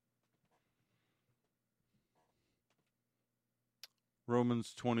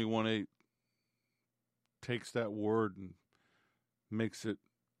 Romans 21:8 takes that word and makes it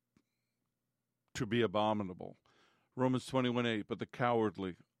to be abominable. Romans 21:8, but the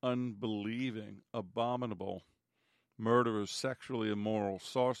cowardly, unbelieving, abominable, murderers, sexually immoral,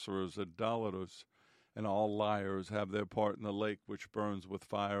 sorcerers, idolaters, and all liars have their part in the lake which burns with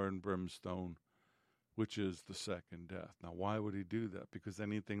fire and brimstone, which is the second death. Now, why would he do that? Because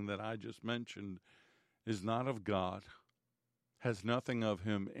anything that I just mentioned is not of God, has nothing of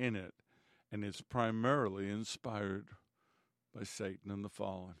him in it, and is primarily inspired by Satan and the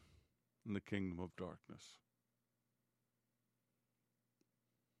fallen and the kingdom of darkness.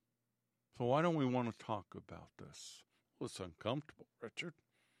 So why don't we want to talk about this? Well, it's uncomfortable, Richard.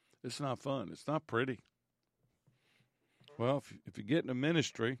 It's not fun. It's not pretty. Well, if you get in a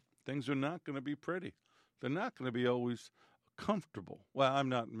ministry, things are not going to be pretty. They're not going to be always comfortable. Well, I'm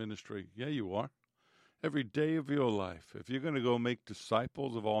not in ministry. Yeah, you are. Every day of your life. If you're going to go make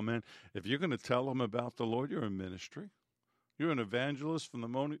disciples of all men, if you're going to tell them about the Lord, you're in ministry. You're an evangelist from the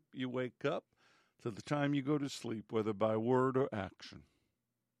moment you wake up to the time you go to sleep, whether by word or action.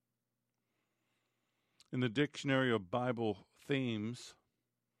 In the Dictionary of Bible Themes,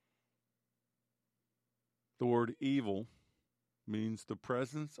 the word evil means the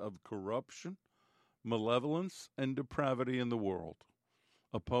presence of corruption, malevolence, and depravity in the world,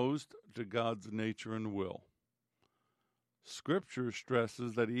 opposed to God's nature and will. Scripture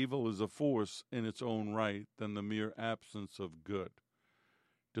stresses that evil is a force in its own right than the mere absence of good,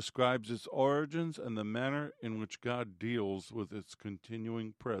 describes its origins and the manner in which God deals with its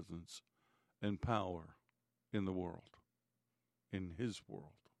continuing presence and power in the world, in his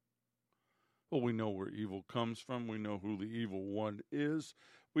world. Well, we know where evil comes from. We know who the evil one is.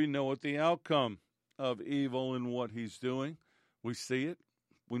 We know what the outcome of evil and what he's doing. We see it.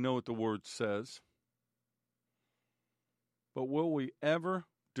 We know what the word says. But will we ever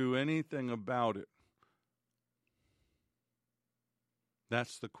do anything about it?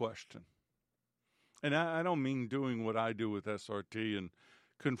 That's the question. And I don't mean doing what I do with SRT and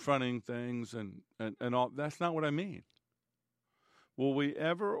confronting things and all. That's not what I mean. Will we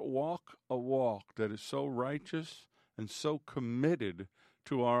ever walk a walk that is so righteous and so committed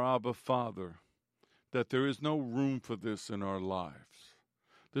to our Abba Father that there is no room for this in our lives?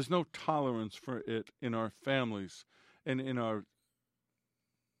 There's no tolerance for it in our families and in our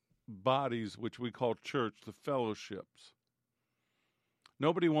bodies, which we call church, the fellowships.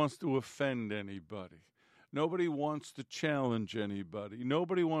 Nobody wants to offend anybody. Nobody wants to challenge anybody.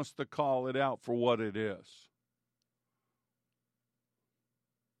 Nobody wants to call it out for what it is.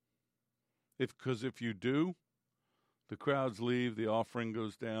 Because if you do, the crowds leave, the offering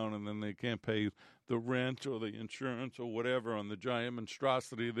goes down, and then they can't pay the rent or the insurance or whatever on the giant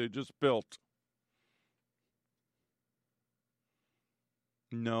monstrosity they just built.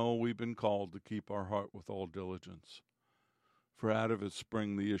 No, we've been called to keep our heart with all diligence, for out of it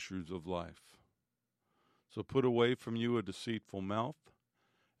spring the issues of life. So put away from you a deceitful mouth,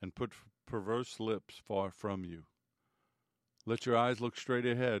 and put perverse lips far from you. Let your eyes look straight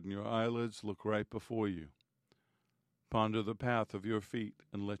ahead, and your eyelids look right before you. Ponder the path of your feet,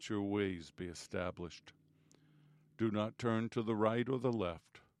 and let your ways be established. Do not turn to the right or the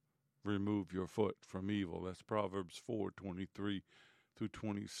left. Remove your foot from evil. That's Proverbs 4:23 through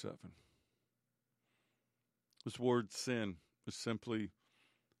 27. This word sin is simply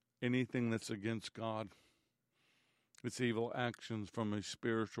anything that's against God. It's evil actions from a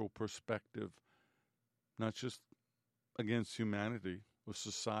spiritual perspective, not just against humanity or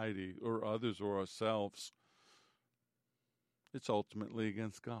society or others or ourselves. It's ultimately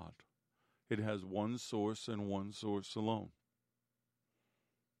against God. It has one source and one source alone.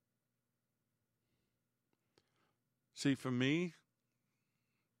 See, for me,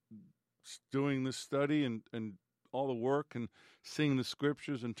 doing this study and all the work and seeing the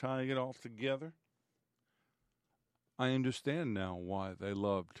scriptures and tying it all together, I understand now why they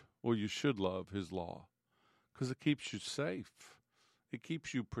loved, or you should love, his law. Because it keeps you safe. It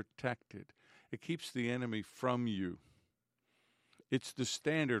keeps you protected. It keeps the enemy from you. It's the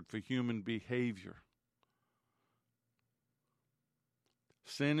standard for human behavior.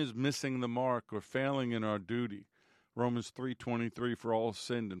 Sin is missing the mark or failing in our duty. Romans 3:23, for all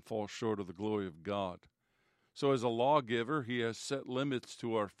sinned and fall short of the glory of God. So as a lawgiver, he has set limits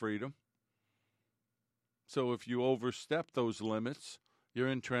to our freedom. So if you overstep those limits, you're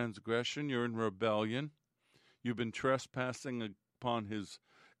in transgression, you're in rebellion, you've been trespassing upon his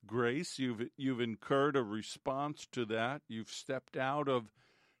grace, you've incurred a response to that, you've stepped out of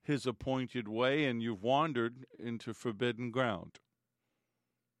his appointed way, and you've wandered into forbidden ground.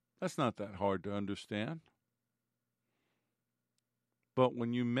 That's not that hard to understand. But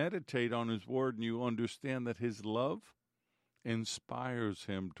when you meditate on his word and you understand that his love inspires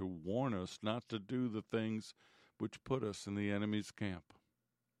him to warn us not to do the things which put us in the enemy's camp.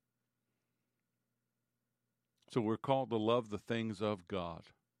 So we're called to love the things of God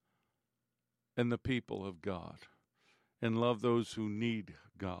and the people of God and love those who need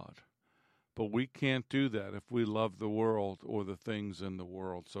God. But we can't do that if we love the world or the things in the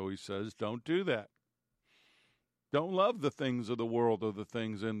world. So he says, don't do that. Don't love the things of the world or the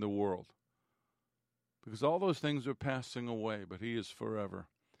things in the world. Because all those things are passing away, but he is forever.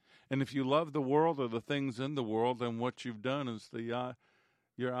 And if you love the world or the things in the world, then what you've done is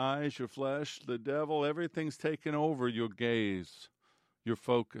your eyes, your flesh, the devil, everything's taken over your gaze, your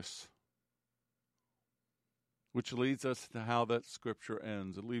focus. Which leads us to how that scripture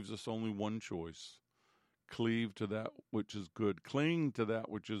ends. It leaves us only one choice. Cleave to that which is good. Cling to that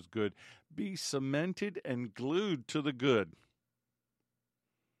which is good. Be cemented and glued to the good.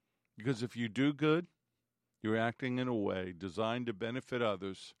 Because if you do good, you're acting in a way designed to benefit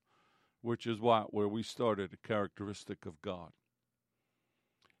others, which is where we started, a characteristic of God.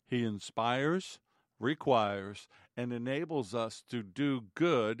 He inspires, requires, and enables us to do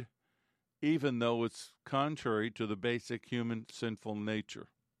good, even though it's contrary to the basic human sinful nature.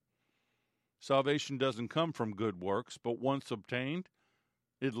 Salvation doesn't come from good works, but once obtained,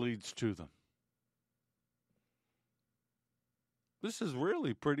 it leads to them. This is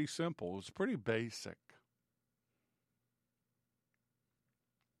really pretty simple. It's pretty basic.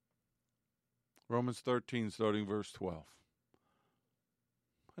 Romans 13, starting verse 12.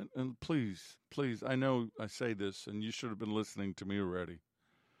 And please, I know I say this, and you should have been listening to me already.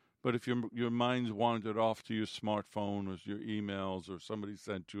 But if your mind's wandered off to your smartphone or your emails or somebody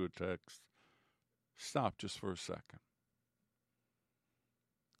sent you a text, stop just for a second.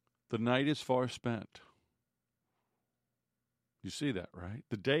 The night is far spent. You see that, right?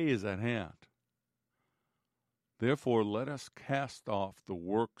 The day is at hand. Therefore, let us cast off the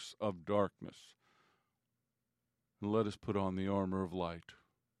works of darkness, and let us put on the armor of light.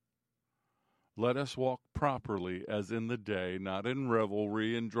 Let us walk properly as in the day, not in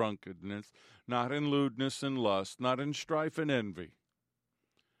revelry and drunkenness, not in lewdness and lust, not in strife and envy.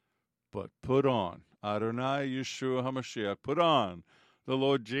 But put on, Adonai Yeshua HaMashiach, put on the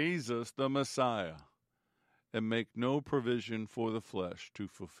Lord Jesus, the Messiah, and make no provision for the flesh to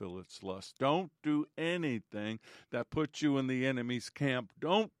fulfill its lust. Don't do anything that puts you in the enemy's camp.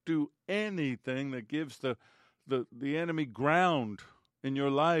 Don't do anything that gives the enemy ground in your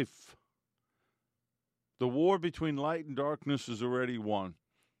life. The war between light and darkness is already won.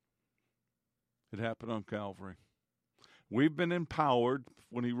 It happened on Calvary. We've been empowered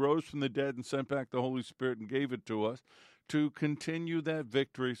when he rose from the dead and sent back the Holy Spirit and gave it to us to continue that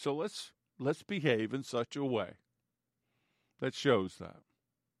victory. So let's behave in such a way that shows that.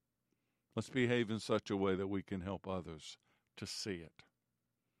 Let's behave in such a way that we can help others to see it.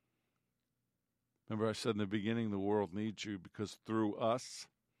 Remember I said in the beginning, the world needs you because through us,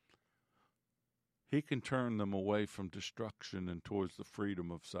 he can turn them away from destruction and towards the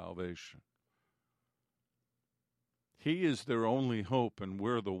freedom of salvation. He is their only hope, and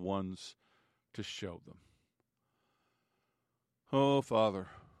we're the ones to show them. Oh, Father,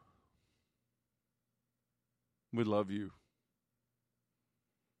 we love you.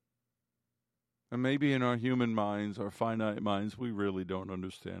 And maybe in our human minds, our finite minds, we really don't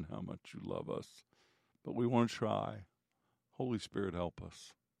understand how much you love us. But we want to try. Holy Spirit, help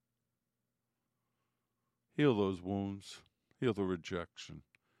us. Heal those wounds. Heal the rejection.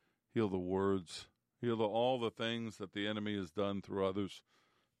 Heal the words. Heal all the things that the enemy has done through others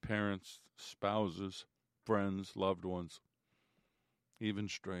parents, spouses, friends, loved ones, even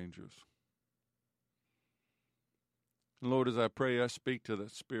strangers. And Lord, as I pray, I speak to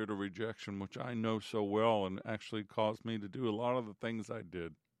that spirit of rejection, which I know so well and actually caused me to do a lot of the things I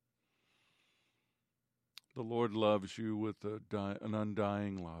did. The Lord loves you with an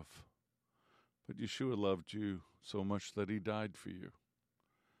undying love. But Yeshua loved you so much that he died for you.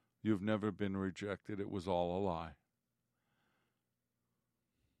 You've never been rejected. It was all a lie.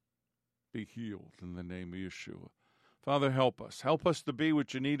 Be healed in the name of Yeshua. Father, help us. Help us to be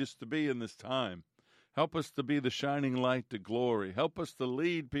what you need us to be in this time. Help us to be the shining light to glory. Help us to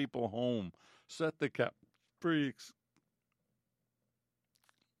lead people home. Set the captives free.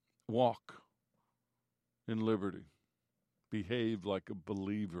 Walk in liberty. Behave like a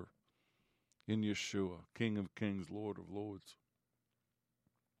believer in Yeshua, King of Kings, Lord of Lords.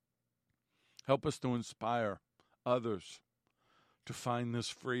 Help us to inspire others to find this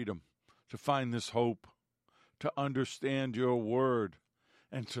freedom, to find this hope, to understand your word,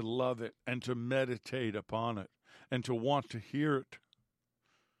 and to love it, and to meditate upon it, and to want to hear it.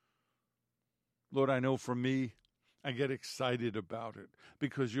 Lord, I know for me, I get excited about it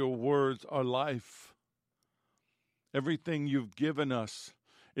because your words are life. Everything you've given us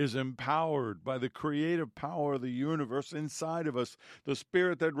is empowered by the creative power of the universe inside of us, the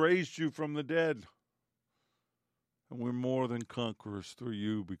spirit that raised you from the dead. And we're more than conquerors through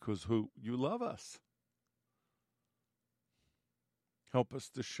you because you love us. Help us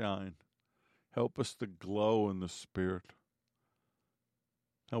to shine. Help us to glow in the Spirit.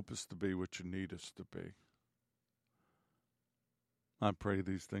 Help us to be what you need us to be. I pray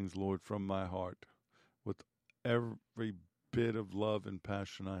these things, Lord, from my heart with every bit of love and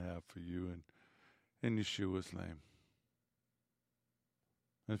passion I have for you and in Yeshua's name.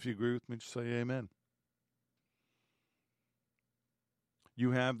 And if you agree with me, just say amen.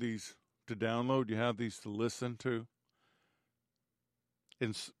 You have these to download. You have these to listen to.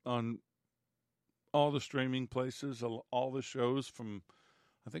 On all the streaming places, all the shows from,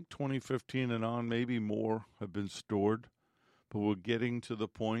 I think, 2015 and on, maybe more, have been stored. But we're getting to the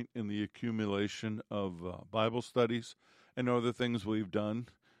point in the accumulation of Bible studies and other things we've done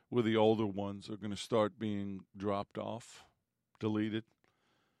where the older ones are going to start being dropped off, deleted.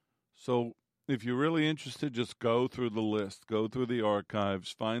 So if you're really interested, just go through the list, go through the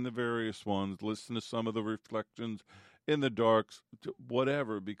archives, find the various ones, listen to some of the reflections in the darks,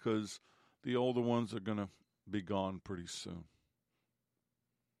 whatever, because the older ones are going to be gone pretty soon.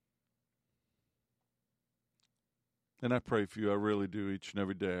 And I pray for you. I really do. Each and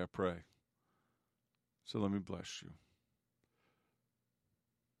every day I pray. So let me bless you.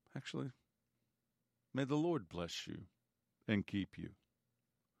 Actually, may the Lord bless you and keep you.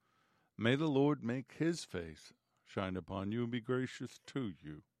 May the Lord make his face shine upon you and be gracious to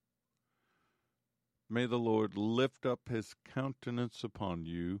you. May the Lord lift up his countenance upon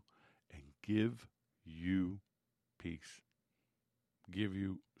you and give you peace. Give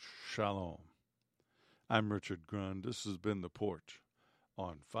you shalom. I'm Richard Grund. This has been The Porch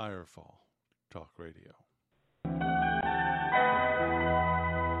on Firefall Talk Radio.